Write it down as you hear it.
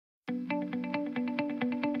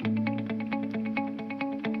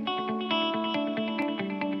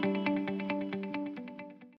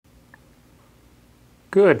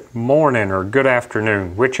Good morning or good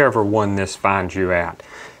afternoon, whichever one this finds you at.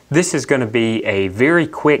 This is going to be a very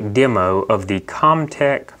quick demo of the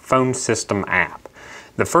ComTech phone system app.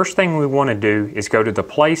 The first thing we want to do is go to the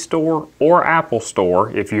Play Store or Apple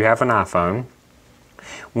Store if you have an iPhone.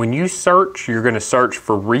 When you search, you're going to search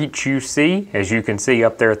for ReachUC. As you can see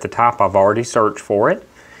up there at the top, I've already searched for it.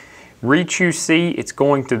 ReachUC, it's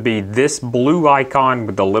going to be this blue icon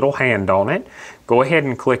with the little hand on it. Go ahead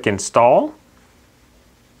and click Install.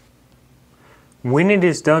 When it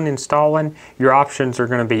is done installing, your options are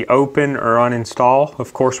going to be open or uninstall.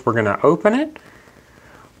 Of course, we're going to open it.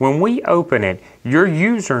 When we open it, your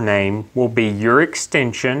username will be your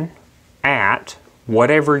extension at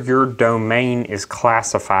whatever your domain is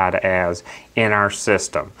classified as in our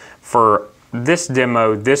system. For this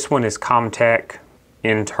demo, this one is ComTech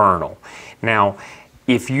internal. Now,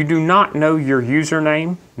 if you do not know your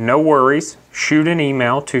username, no worries. Shoot an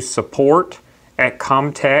email to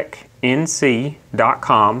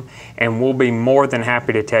support@comtechnc.com and we'll be more than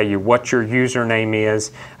happy to tell you what your username is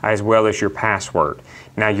as well as your password.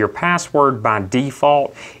 Now, your password by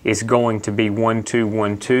default is going to be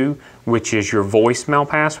 1212, which is your voicemail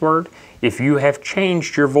password. If you have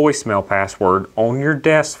changed your voicemail password on your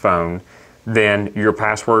desk phone, then your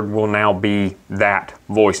password will now be that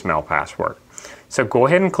voicemail password. So go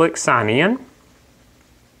ahead and click Sign In.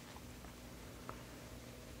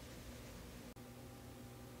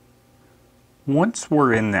 Once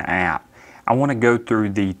we're in the app, I want to go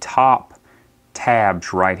through the top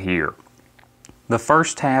tabs right here. The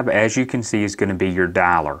first tab, as you can see, is going to be your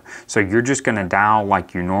dialer. So you're just going to dial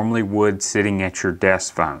like you normally would sitting at your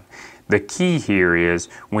desk phone. The key here is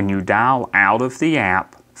when you dial out of the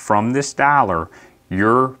app from this dialer,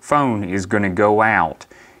 your phone is going to go out.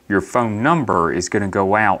 Your phone number is going to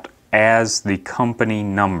go out as the company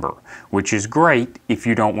number, which is great if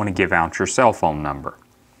you don't want to give out your cell phone number.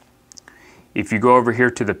 If you go over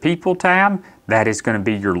here to the People tab, that is going to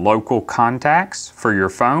be your local contacts for your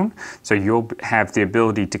phone. So you'll have the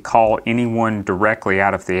ability to call anyone directly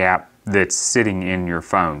out of the app that's sitting in your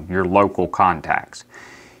phone, your local contacts.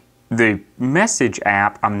 The Message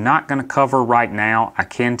app, I'm not going to cover right now. I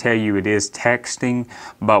can tell you it is texting,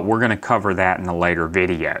 but we're going to cover that in a later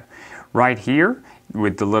video. Right here,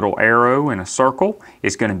 with the little arrow and a circle,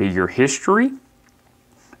 is going to be your history.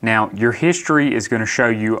 Now, your history is going to show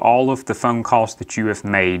you all of the phone calls that you have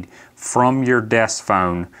made from your desk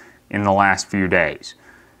phone in the last few days.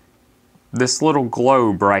 This little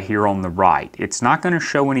globe right here on the right, it's not going to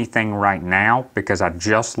show anything right now because I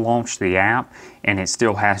just launched the app and it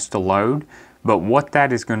still has to load. But what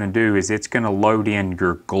that is going to do is it's going to load in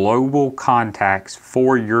your global contacts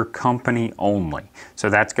for your company only. So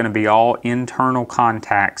that's going to be all internal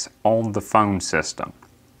contacts on the phone system.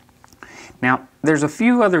 Now, there's a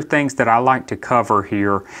few other things that I like to cover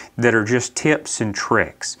here that are just tips and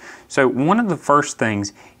tricks. So one of the first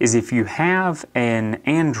things is if you have an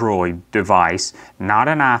Android device, not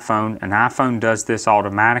an iPhone does this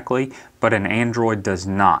automatically, but an Android does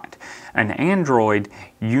not. An Android,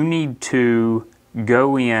 you need to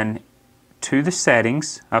go in to the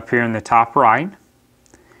settings up here in the top right,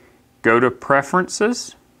 go to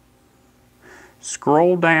Preferences,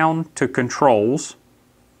 scroll down to Controls,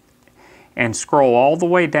 and scroll all the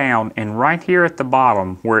way down, and right here at the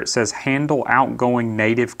bottom where it says Handle Outgoing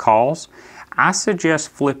Native Calls, I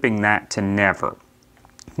suggest flipping that to Never.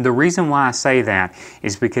 The reason why I say that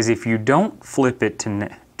is because if you don't flip it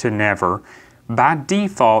to Never, by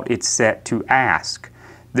default it's set to Ask.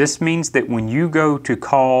 This means that when you go to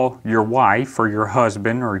call your wife or your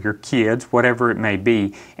husband or your kids, whatever it may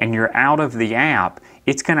be, and you're out of the app,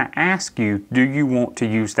 it's going to ask you, do you want to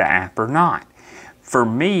use the app or not? For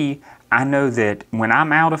me, I know that when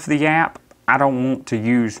I'm out of the app, I don't want to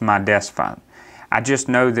use my desk phone. I just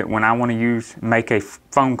know that when I want to make a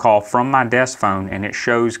phone call from my desk phone and it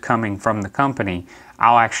shows coming from the company,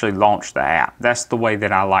 I'll actually launch the app. That's the way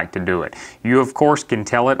that I like to do it. You, of course, can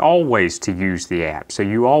tell it always to use the app, so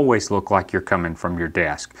you always look like you're coming from your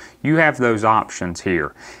desk. You have those options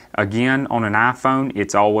here. Again, on an iPhone,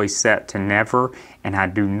 it's always set to Never, and I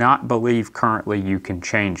do not believe currently you can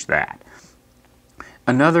change that.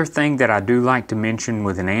 Another thing that I do like to mention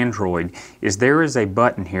with an Android is there is a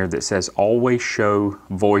button here that says Always Show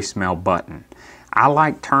Voicemail Button. I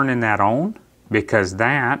like turning that on because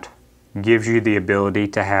that gives you the ability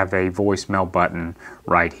to have a voicemail button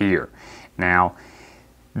right here. Now,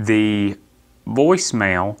 the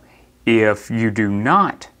voicemail, if you do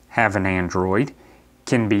not have an Android,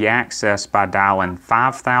 can be accessed by dialing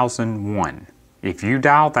 5001. If you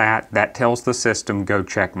dial that, that tells the system, go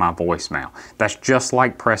check my voicemail. That's just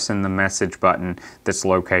like pressing the message button that's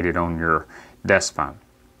located on your desk phone.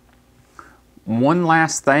 One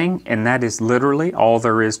last thing, and that is literally all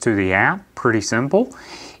there is to the app, pretty simple,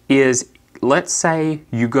 is let's say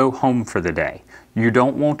you go home for the day. You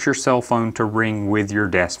don't want your cell phone to ring with your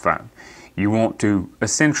desk phone. You want to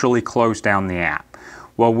essentially close down the app.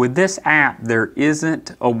 Well, with this app, there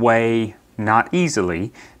isn't a way, not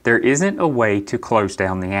easily, there isn't a way to close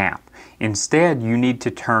down the app. Instead, you need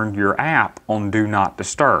to turn your app on Do Not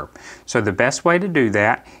Disturb. So the best way to do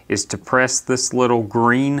that is to press this little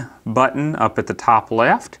green button up at the top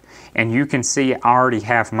left, and you can see I already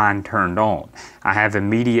have mine turned on. I have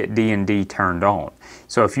immediate D&D turned on.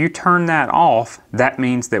 So if you turn that off, that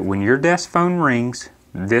means that when your desk phone rings,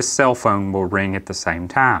 this cell phone will ring at the same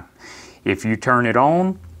time. If you turn it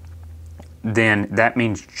on, then that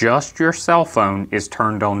means just your cell phone is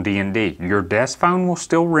turned on D&D. Your desk phone will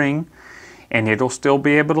still ring and it'll still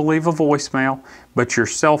be able to leave a voicemail, but your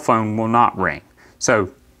cell phone will not ring.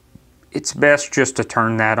 So it's best just to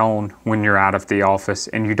turn that on when you're out of the office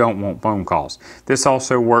and you don't want phone calls. This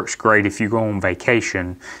also works great if you go on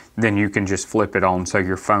vacation, then you can just flip it on so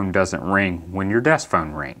your phone doesn't ring when your desk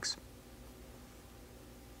phone rings.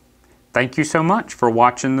 Thank you so much for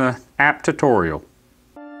watching the app tutorial.